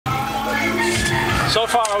So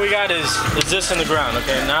far, all we got is this in the ground.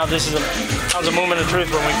 Okay, now this is a moment of truth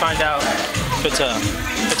when we find out if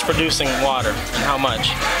it's producing water and how much.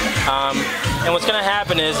 And what's going to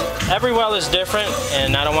happen is every well is different,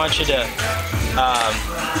 and I don't want you to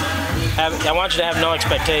have no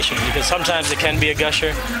expectation, because sometimes it can be a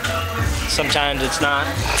gusher, sometimes it's not.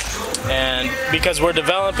 And because we're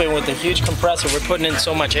developing with a huge compressor, we're putting in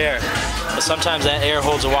so much air, but sometimes that air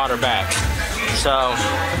holds the water back. So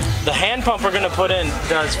the hand pump we're going to put in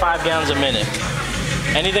does 5 gallons a minute.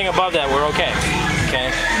 Anything above that, we're okay.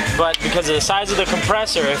 But because of the size of the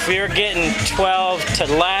compressor, if we're getting 12 to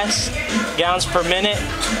less gallons per minute,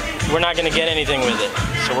 we're not going to get anything with it.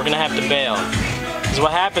 So we're going to have to bail. Because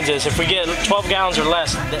what happens is, if we get 12 gallons or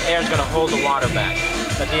less, the air is going to hold the water back.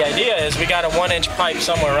 But the idea is we got a 1-inch pipe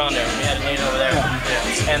somewhere around there. We had it laid over there.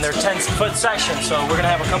 And they're 10-foot sections, so we're going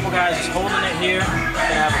to have a couple guys just holding it here. We're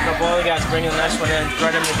going to have a couple other guys bringing the next one in,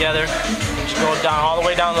 thread them together, and just go down all the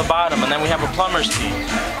way down to the bottom. And then we have a plumber's tee.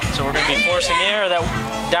 So we're going to be forcing air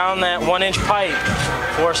down that 1-inch pipe,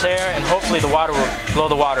 force air, and hopefully the water will blow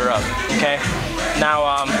the water up. Okay. Now,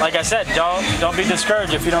 like I said, don't be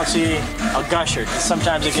discouraged if you don't see a gusher.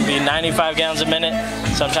 Sometimes it can be 95 gallons a minute.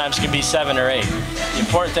 Sometimes it can be 7 or 8. The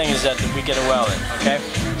important thing is that we get a well in. Okay.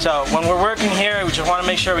 So when we're working here, we just want to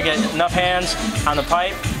make sure we get enough hands on the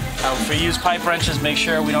pipe. If we use pipe wrenches, make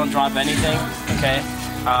sure we don't drop anything. Okay.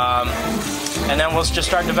 And then we'll just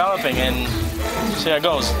start developing and see how it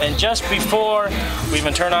goes. And just before we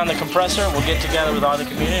even turn on the compressor, we'll get together with all the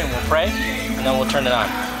community and we'll pray, and then we'll turn it on.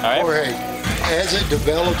 All right? Jorge, as it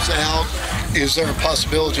develops out, is there a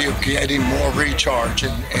possibility of getting more recharge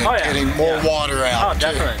and getting more water out? Oh,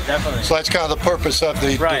 definitely. So that's kind of the purpose of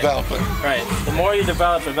the development. Right. The more you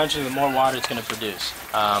develop, eventually the more water it's going to produce.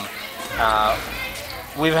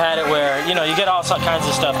 We've had it where, you get all kinds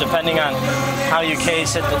of stuff depending on how you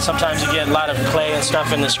case it. And sometimes you get a lot of clay and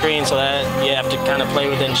stuff in the screen, so that you have to kind of play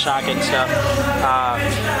with it and shock it and stuff.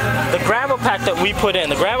 The gravel pack that we put in,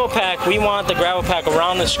 we want the gravel pack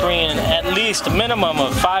around the screen at least a minimum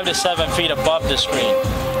of 5 to 7 feet above the screen.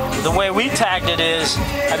 The way we tagged it is,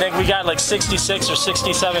 I think we got like 66 or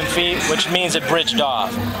 67 feet, which means it bridged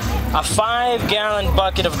off. A 5-gallon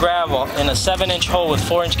bucket of gravel in a 7-inch hole with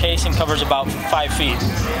 4-inch casing covers about 5 feet.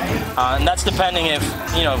 And that's depending if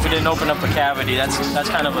we didn't open up a cavity. That's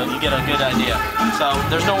kind of you get a good idea. So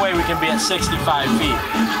there's no way we can be at 65 feet.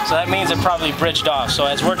 So that means it probably bridged off. So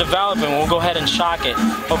as we're developing, we'll go ahead and shock it.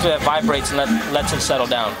 Hopefully that vibrates and lets it settle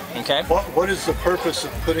down. Okay? What is the purpose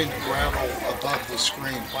of putting the gravel above the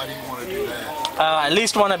screen? Why do you want to do that? At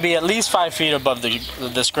least want to be at least 5 feet above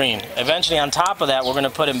the screen. Eventually, on top of that, we're going to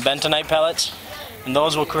put in bentonite pellets, and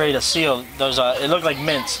those will create a seal. It look like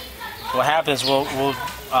mints. What happens? We'll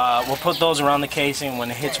put those around the casing.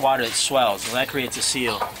 When it hits water, it swells, and that creates a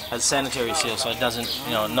seal, a sanitary seal, so it doesn't,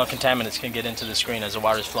 no contaminants can get into the screen as the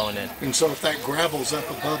water is flowing in. And so if that gravel's up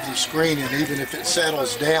above the screen, and even if it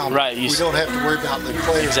settles down, we don't have to worry about the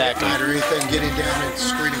clay or anything getting down in the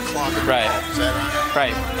screen and clogging it off. Is that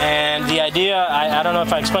right? Right. And the idea, I don't know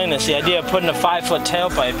if I explained this, the idea of putting a 5-foot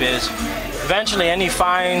tailpipe is eventually any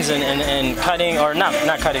fines and cutting, or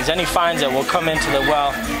not cuttings, any fines that will come into the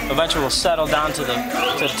well eventually will settle down to the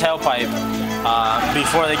tailpipe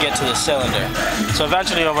before they get to the cylinder. So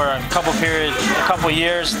eventually, over a couple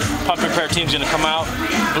years, the pump repair team's going to come out,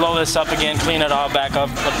 blow this up again, clean it all back up,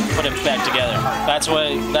 put it back together. That's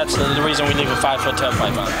the reason we leave a 5-foot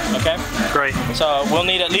tailpipe on. Okay. Great. So we'll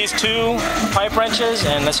need at least 2 pipe wrenches,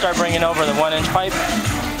 and let's start bringing over the 1-inch pipe,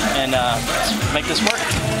 and let's make this work.